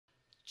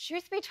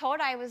Truth be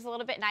told, I was a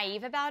little bit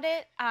naive about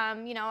it.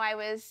 You know, I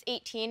was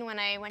 18 when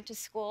I went to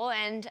school,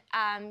 and,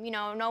 you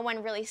know, no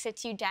one really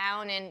sits you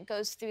down and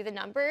goes through the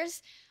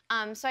numbers.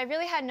 So I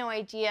really had no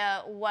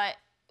idea what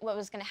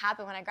was going to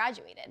happen when I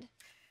graduated.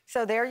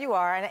 So there you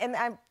are.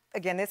 And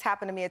again, this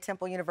happened to me at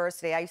Temple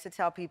University. I used to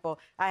tell people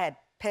I had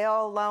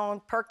Pell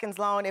loan, Perkins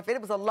loan. If it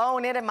was a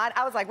loan in it,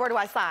 I was like, where do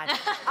I sign?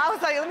 I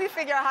was like, let me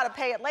figure out how to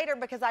pay it later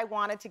because I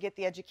wanted to get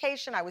the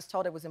education. I was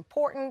told it was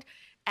important.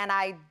 And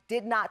I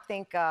did not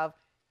think of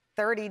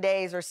 30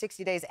 days or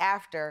 60 days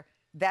after,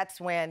 that's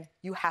when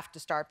you have to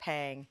start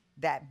paying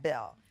that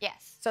bill.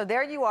 Yes. So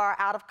there you are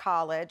out of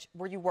college.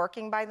 Were you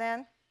working by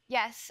then?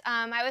 Yes,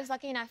 I was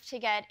lucky enough to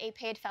get a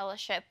paid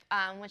fellowship,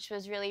 which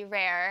was really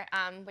rare,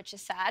 which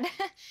is sad.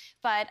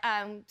 But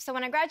so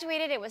when I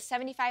graduated, it was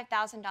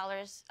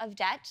 $75,000 of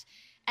debt.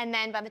 And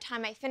then by the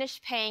time I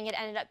finished paying, it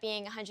ended up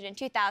being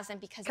 $102,000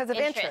 because of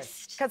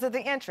interest. Because of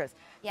the interest.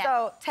 Yes.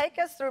 So take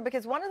us through,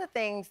 because one of the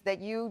things that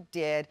you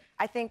did,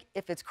 I think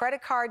if it's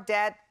credit card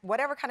debt,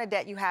 whatever kind of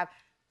debt you have,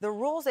 the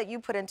rules that you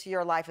put into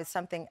your life is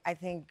something I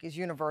think is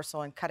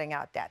universal in cutting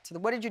out debt. So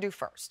what did you do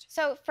first?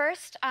 So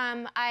first,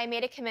 I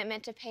made a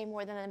commitment to pay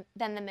more than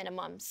the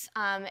minimums.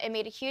 It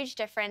made a huge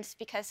difference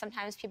because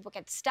sometimes people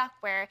get stuck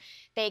where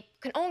they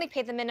can only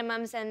pay the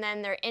minimums and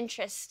then their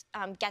interest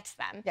gets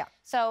them. Yeah.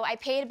 So I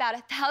paid about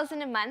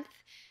 $1,000 a month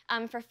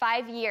for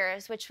 5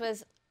 years, which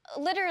was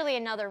literally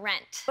another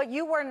rent. But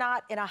you were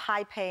not in a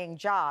high-paying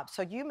job,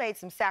 so you made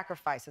some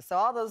sacrifices. So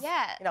all those, you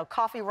know,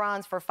 coffee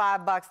runs for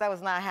 $5, that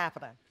was not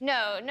happening.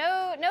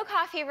 No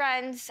coffee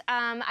runs.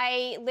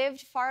 I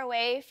lived far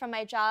away from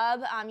my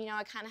job. You know,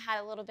 I kind of had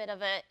a little bit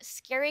of a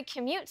scary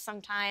commute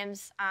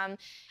sometimes. I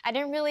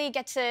didn't really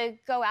get to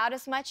go out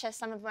as much as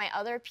some of my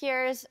other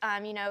peers,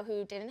 you know,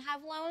 who didn't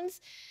have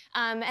loans.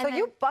 So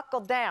you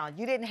buckled down.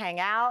 You didn't hang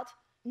out.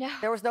 No.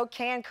 There was no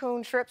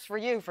Cancun trips for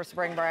you for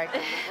spring break,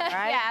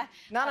 right? Yeah.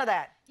 None of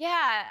that.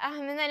 Yeah,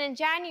 and then in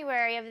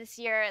January of this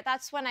year,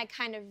 that's when I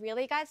kind of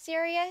really got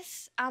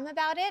serious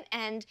about it.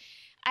 And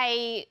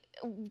I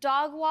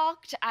dog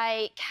walked,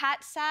 I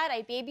cat sat,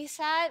 I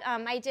babysat.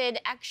 I did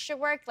extra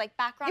work, like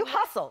background work. You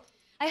hustled.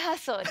 I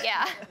hustled,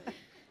 yeah.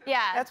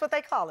 Yeah. That's what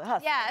they call it,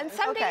 hustle. Yeah, and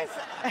some days...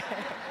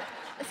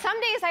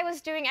 Some days I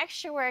was doing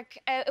extra work.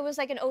 It was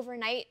like an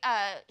overnight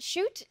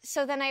shoot.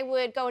 So then I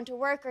would go into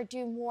work or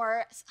do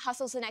more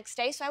hustles the next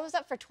day. So I was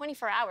up for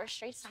 24 hours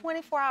straight.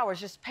 24 hours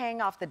just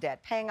paying off the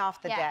debt, paying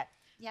off the debt.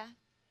 Yeah.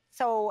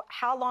 So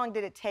how long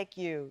did it take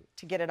you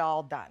to get it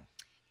all done?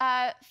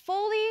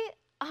 Fully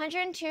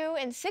 102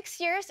 in 6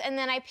 years, and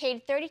then I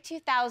paid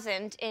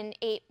 $32,000 in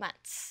 8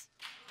 months.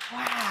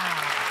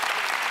 Wow.